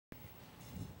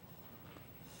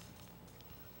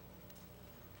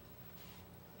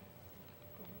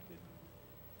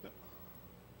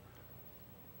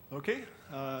Okay,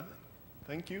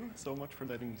 thank you so much for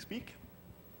letting me speak.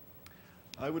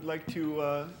 I would like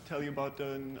to tell you about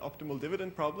an optimal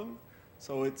dividend problem.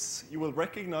 So you will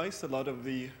recognize a lot of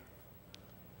the,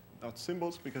 not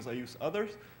symbols because I use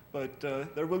others, but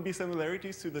there will be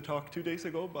similarities to the talk 2 days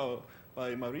ago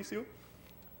by Mauricio.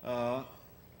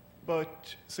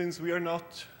 But since we are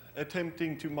not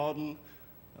attempting to model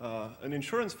an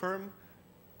insurance firm,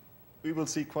 we will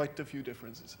see quite a few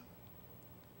differences.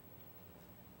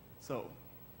 So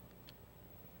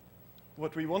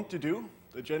what we want to do,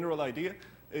 the general idea,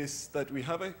 is that we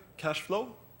have a cash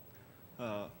flow,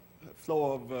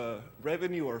 flow of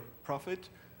revenue or profit,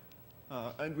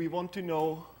 and we want to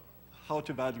know how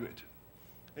to value it.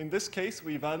 In this case,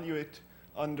 we value it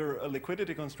under a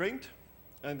liquidity constraint,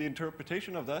 and the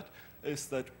interpretation of that is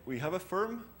that we have a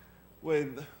firm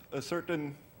with a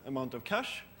certain amount of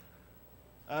cash,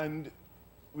 and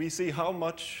we see how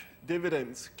much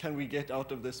dividends can we get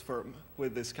out of this firm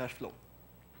with this cash flow.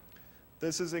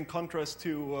 This is in contrast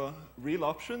to real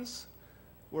options,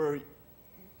 where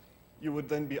you would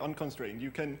then be unconstrained. You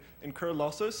can incur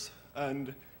losses,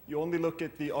 and you only look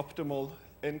at the optimal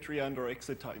entry and/or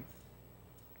exit time.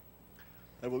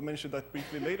 I will mention that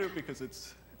briefly later because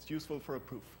it's useful for a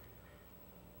proof.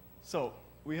 So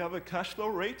we have a cash flow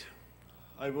rate.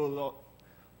 I will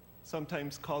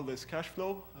sometimes call this cash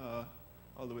flow,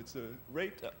 although it's a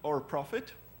rate or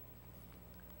profit.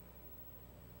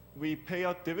 We pay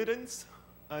out dividends,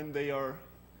 and they are,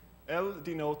 L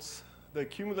denotes the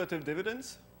cumulative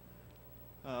dividends.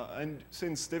 And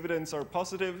since dividends are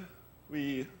positive,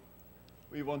 we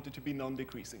want it to be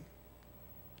non-decreasing.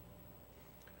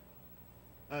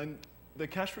 And the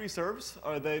cash reserves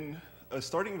are then a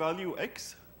starting value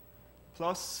X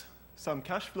plus some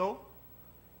cash flow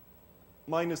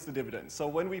minus the dividends. So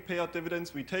when we pay out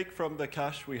dividends, we take from the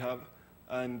cash we have,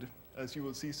 and as you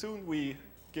will see soon, we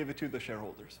give it to the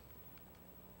shareholders.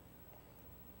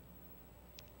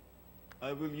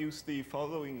 I will use the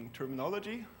following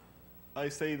terminology. I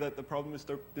say that the problem is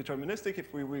deterministic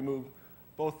if we remove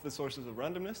both the sources of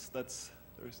randomness.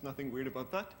 There's nothing weird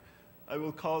about that. I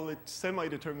will call it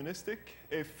semi-deterministic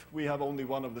if we have only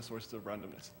one of the sources of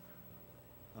randomness.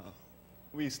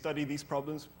 We study these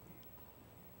problems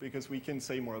because we can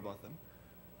say more about them.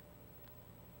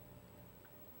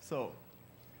 So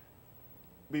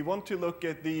we want to look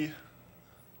at the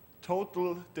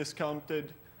total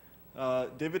discounted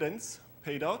dividends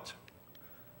paid out,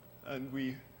 and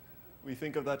we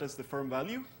think of that as the firm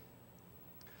value.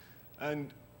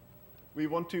 And we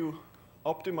want to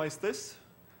optimize this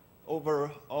over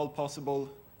all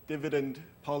possible dividend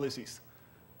policies.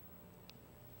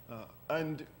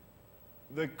 And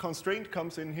the constraint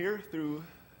comes in here through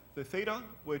the theta,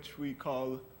 which we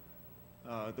call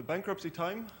the bankruptcy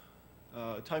time,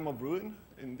 time of ruin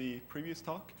in the previous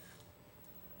talk.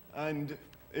 And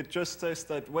it just says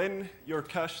that when your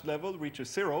cash level reaches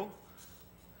 0,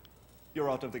 you're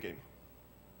out of the game.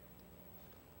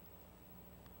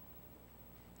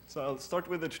 So I'll start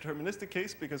with the deterministic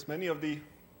case because many of the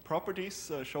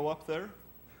properties show up there,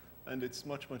 and it's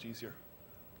much, much easier.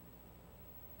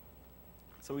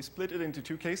 So we split it into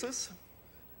two cases.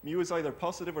 Mu is either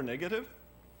positive or negative.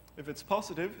 If it's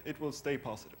positive, it will stay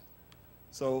positive.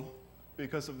 So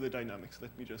because of the dynamics,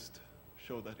 let me just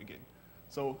show that again.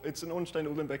 So it's an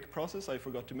Ornstein-Uhlenbeck process. I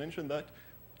forgot to mention that.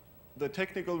 The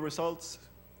technical results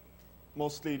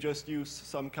mostly just use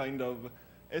some kind of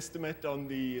estimate on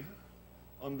the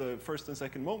first and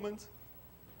second moments.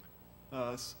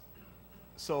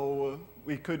 So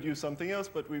we could use something else,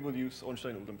 but we will use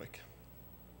Ornstein-Uhlenbeck.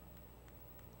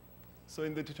 So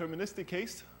in the deterministic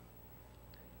case,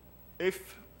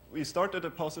 if we start at a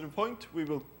positive point, we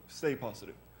will stay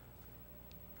positive.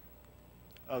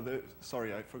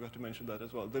 Sorry, I forgot to mention that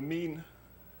as well. The mean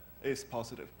is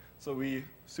positive. So we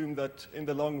assume that in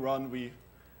the long run, we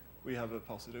have a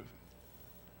positive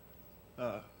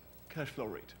cash flow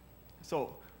rate.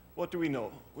 So what do we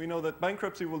know? We know that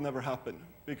bankruptcy will never happen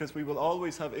because we will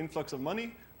always have influx of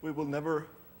money. We will never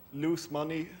lose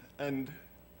money and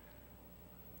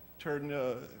turn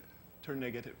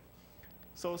negative.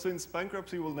 So since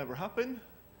bankruptcy will never happen,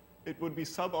 it would be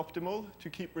suboptimal to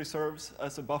keep reserves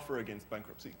as a buffer against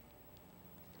bankruptcy.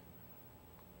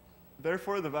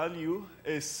 Therefore, the value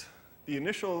is the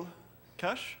initial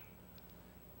cash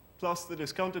plus the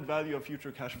discounted value of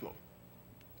future cash flow.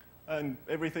 And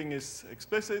everything is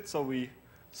explicit, so we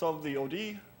solve the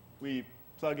OD, we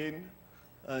plug in,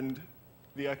 and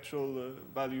the actual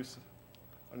values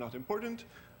are not important.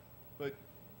 But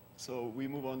so we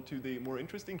move on to the more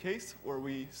interesting case where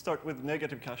we start with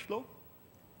negative cash flow.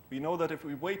 We know that if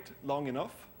we wait long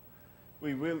enough,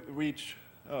 we will reach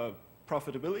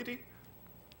profitability.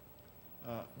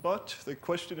 But the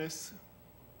question is,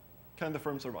 can the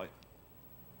firm survive?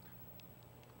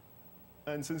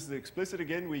 And since it's explicit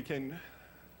again, we can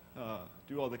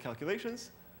do all the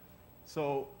calculations.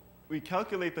 So we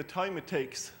calculate the time it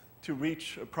takes to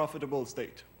reach a profitable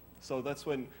state. So that's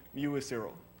when mu is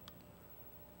 0.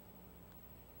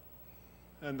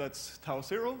 And that's tau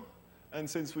 0. And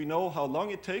since we know how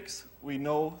long it takes, we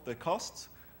know the costs,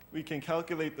 we can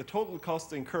calculate the total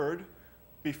cost incurred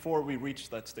before we reach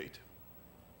that state.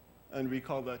 And we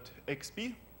call that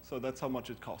xb, so that's how much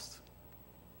it costs.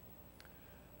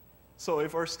 So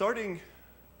if our starting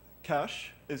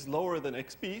cash is lower than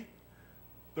xb,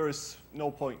 there is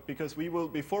no point, because we will,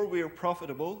 before we are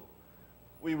profitable,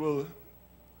 we will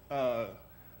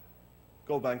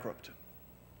go bankrupt.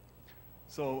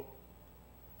 So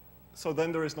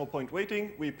then there is no point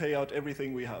waiting. We pay out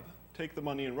everything we have. Take the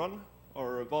money and run,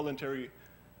 or a voluntary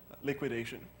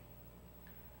liquidation.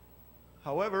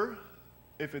 However,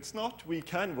 if it's not, we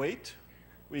can wait.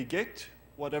 We get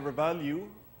whatever value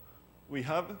we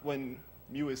have when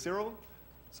mu is 0.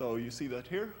 So you see that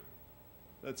here.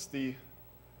 That's the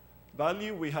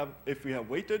value we have if we have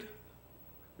waited.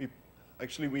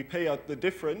 We pay out the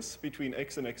difference between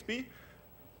x and xb.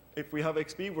 If we have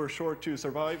xb, we're sure to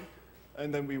survive,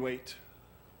 and then we wait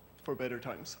for better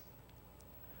times.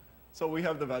 So we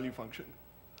have the value function.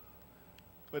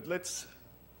 But let's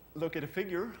look at a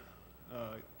figure.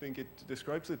 I think it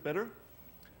describes it better.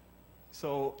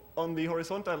 So on the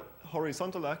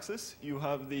horizontal axis, you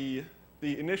have the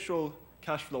initial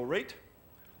cash flow rate.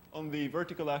 On the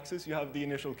vertical axis, you have the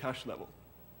initial cash level.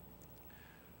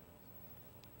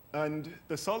 And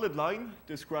the solid line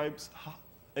describes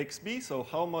xb, so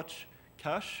how much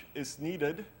cash is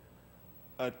needed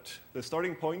at the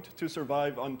starting point to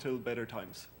survive until better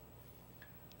times.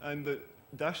 And the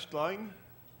dashed line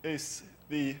is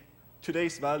the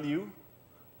today's value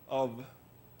of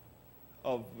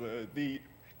the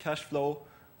cash flow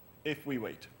if we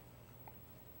wait.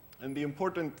 And the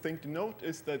important thing to note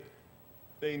is that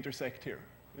they intersect here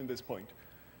in this point,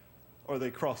 or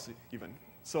they cross even.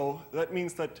 So that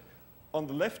means that on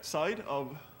the left side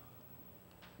of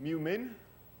mu min,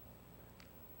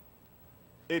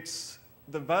 it's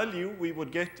the value we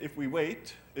would get if we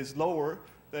wait is lower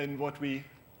than what we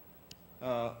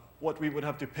would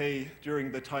have to pay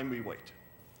during the time we wait.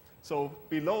 So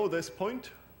below this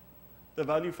point, the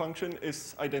value function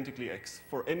is identically x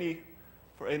for any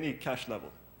cash level.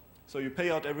 So you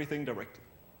pay out everything directly.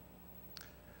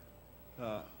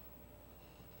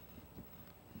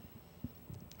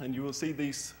 And you will see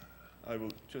these, I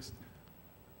will just,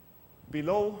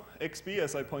 below xb,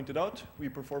 as I pointed out, we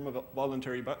perform a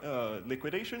voluntary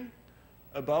liquidation.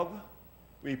 Above,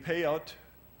 we pay out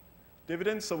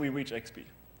dividends, so we reach xb.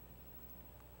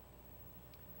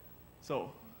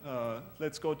 So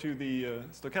let's go to the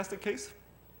stochastic case.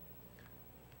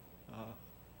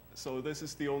 So this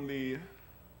is the only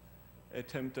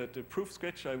attempt at a proof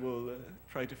sketch I will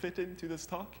try to fit into this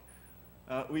talk.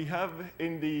 We have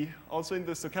also in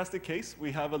the stochastic case,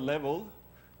 we have a level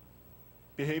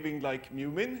behaving like mu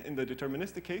min. In the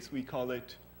deterministic case, we call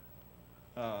it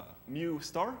mu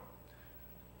star.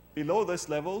 Below this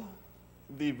level,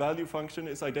 the value function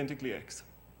is identically x.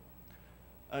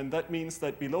 And that means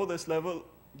that below this level,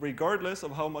 regardless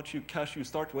of how much cash you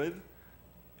start with,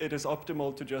 it is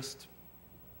optimal to just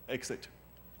exit.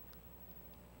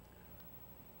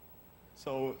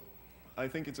 So I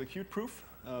think it's a cute proof,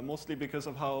 mostly because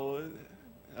of how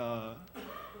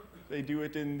they do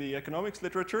it in the economics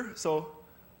literature. So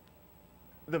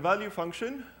the value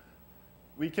function,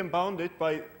 we can bound it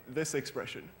by this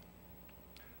expression.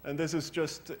 And this is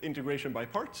just integration by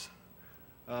parts.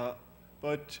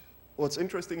 But what's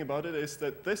interesting about it is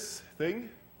that this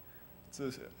thing, it's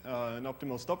an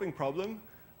optimal stopping problem.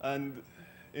 And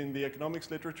in the economics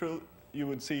literature, you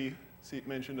would see it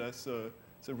mentioned as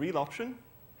it's a real option.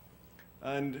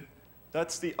 And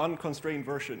that's the unconstrained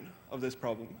version of this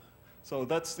problem. So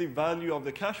that's the value of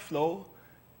the cash flow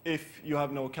if you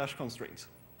have no cash constraints.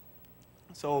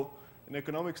 So in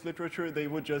economics literature, they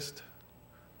would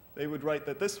write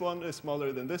that this one is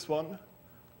smaller than this one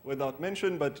without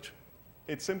mention, but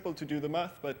it's simple to do the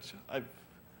math, but I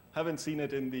haven't seen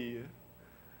it in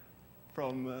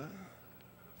from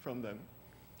them.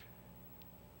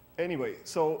 Anyway,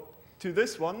 so to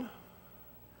this one,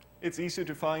 it's easy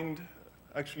to find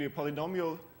actually a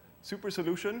polynomial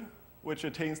supersolution which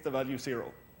attains the value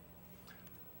 0.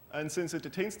 And since it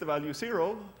attains the value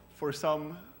 0 for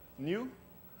some nu,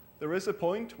 there is a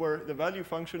point where the value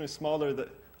function is smaller than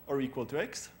or equal to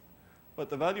x, but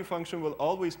the value function will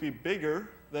always be bigger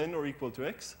than or equal to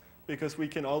x because we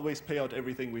can always pay out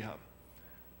everything we have.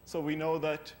 So we know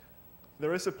that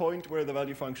there is a point where the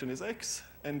value function is x,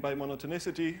 and by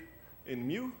monotonicity in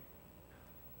mu,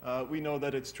 we know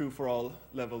that it's true for all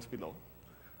levels below.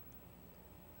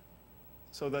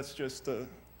 So that's just the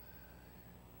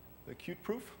cute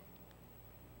proof.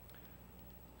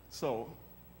 So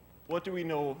what do we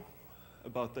know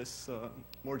about this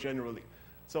more generally?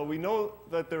 So we know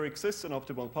that there exists an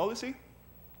optimal policy.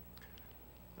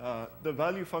 The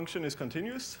value function is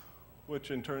continuous,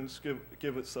 which in turn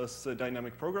gives us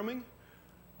dynamic programming.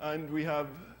 And we have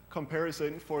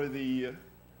comparison for the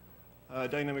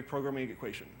dynamic programming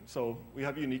equation. So we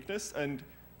have uniqueness, and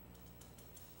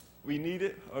we need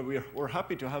it, or we're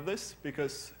happy to have this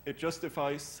because it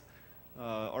justifies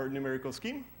our numerical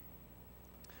scheme.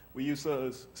 We use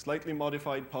a slightly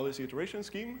modified policy iteration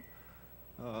scheme.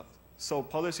 So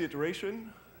policy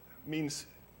iteration means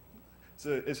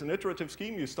it's an iterative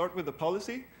scheme. You start with the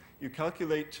policy, you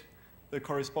calculate the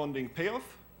corresponding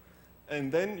payoff,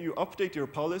 and then you update your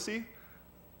policy.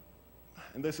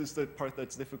 And this is the part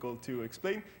that's difficult to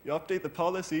explain. You update the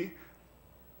policy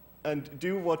and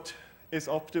do what is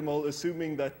optimal,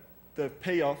 assuming that the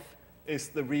payoff is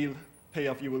the real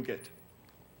payoff you will get.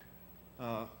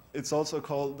 It's also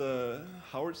called the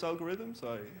Howard's algorithm.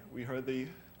 So we heard the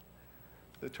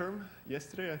term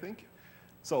yesterday, I think.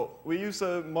 So we use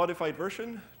a modified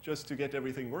version just to get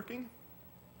everything working.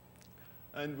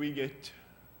 And we get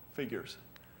figures.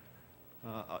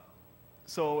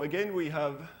 So again, we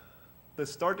have the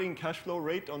starting cash flow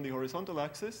rate on the horizontal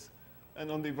axis. And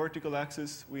on the vertical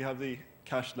axis, we have the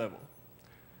cash level.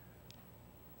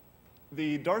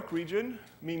 The dark region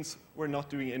means we're not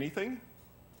doing anything.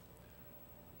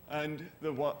 And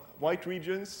the white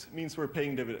regions means we're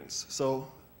paying dividends. So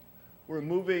we're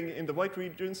moving in the white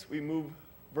regions, we move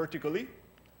vertically,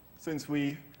 since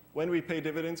when we pay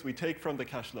dividends, we take from the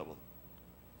cash level.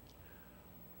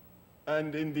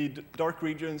 And in the dark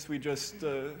regions, we just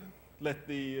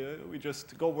we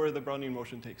just go where the Brownian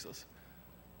motion takes us.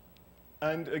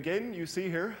 And again, you see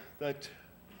here that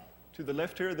to the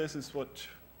left here, this is what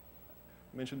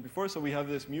I mentioned before. So we have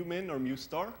this mu min or mu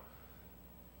star.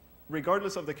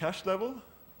 Regardless of the cash level,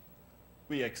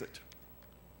 we exit.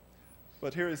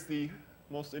 But here is the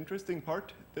most interesting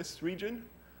part. This region,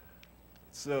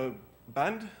 it's a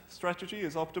band strategy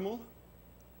is optimal.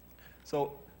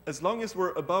 So as long as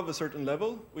we're above a certain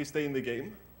level, we stay in the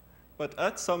game. But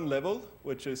at some level,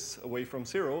 which is away from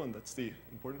 0, and that's the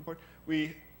important part,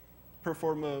 we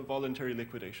perform a voluntary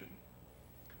liquidation.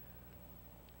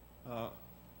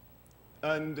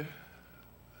 And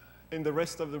in the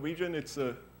rest of the region, it's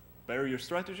a barrier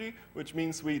strategy, which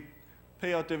means we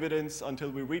pay out dividends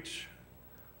until we reach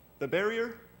the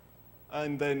barrier,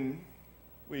 and then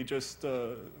we just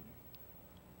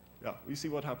we see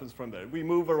what happens from there. We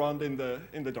move around in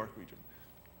the dark region.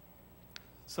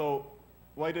 So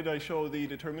why did I show the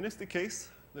deterministic case?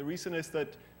 The reason is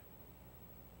that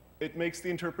it makes the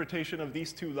interpretation of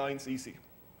these two lines easy.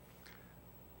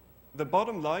 The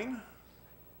bottom line,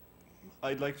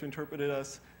 I'd like to interpret it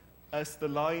as the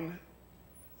line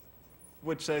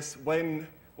which says when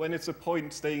it's a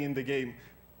point staying in the game.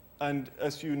 And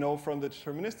as you know from the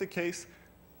deterministic case,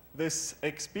 this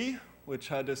xb, which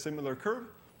had a similar curve,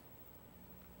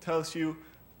 tells you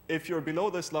if you're below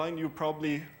this line, you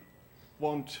probably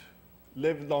won't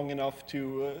live long enough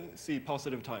to see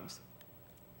positive times.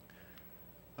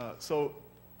 So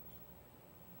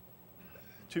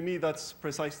to me, that's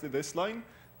precisely this line.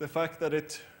 The fact that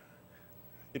it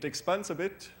expands a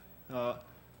bit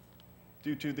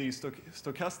due to the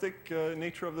stochastic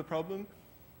nature of the problem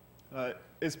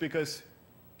is because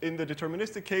in the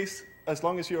deterministic case, as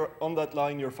long as you're on that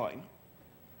line, you're fine.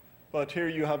 But here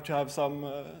you have to have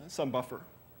some buffer.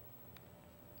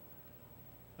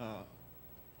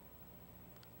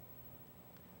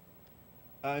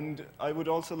 And I would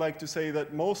also like to say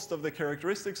that most of the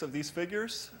characteristics of these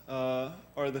figures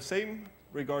are the same,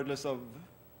 regardless of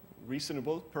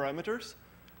reasonable parameters.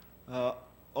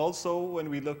 Also, when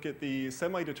we look at the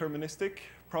semi-deterministic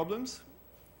problems,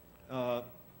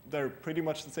 they're pretty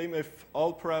much the same if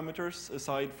all parameters,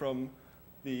 aside from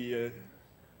the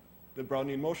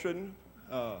Brownian motion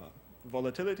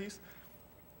volatilities,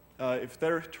 if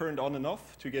they're turned on and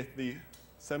off to get the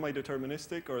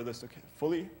semi-deterministic or the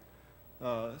fully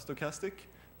stochastic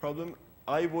problem,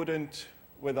 I wouldn't,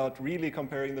 without really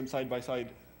comparing them side by side,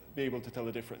 be able to tell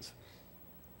the difference.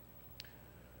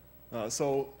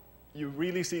 So you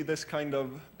really see this kind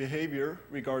of behavior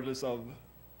regardless of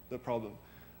the problem.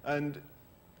 And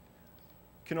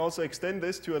can also extend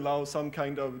this to allow some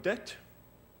kind of debt.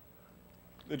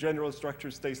 The general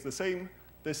structure stays the same.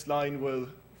 This line will,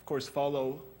 of course,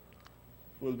 follow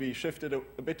will be shifted a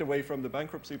bit away from the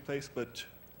bankruptcy place, but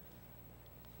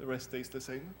the rest stays the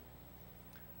same.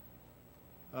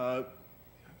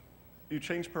 You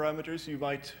change parameters, you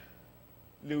might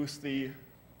lose the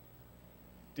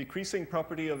decreasing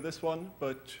property of this one,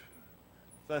 but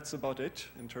that's about it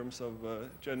in terms of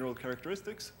general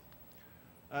characteristics.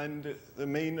 And the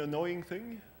main annoying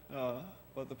thing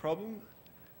about the problem,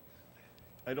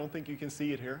 I don't think you can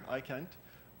see it here, I can't,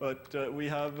 but we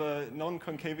have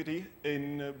non-concavity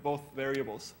in both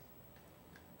variables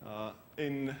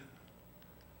in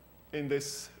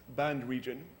this band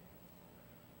region.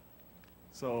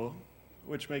 So,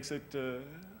 which makes it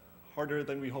harder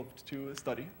than we hoped to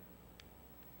study.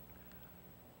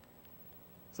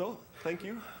 So, thank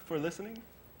you for listening.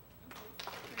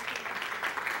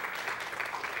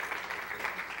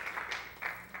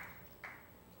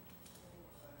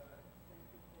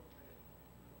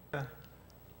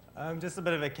 Just a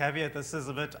bit of a caveat. This is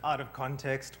a bit out of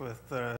context with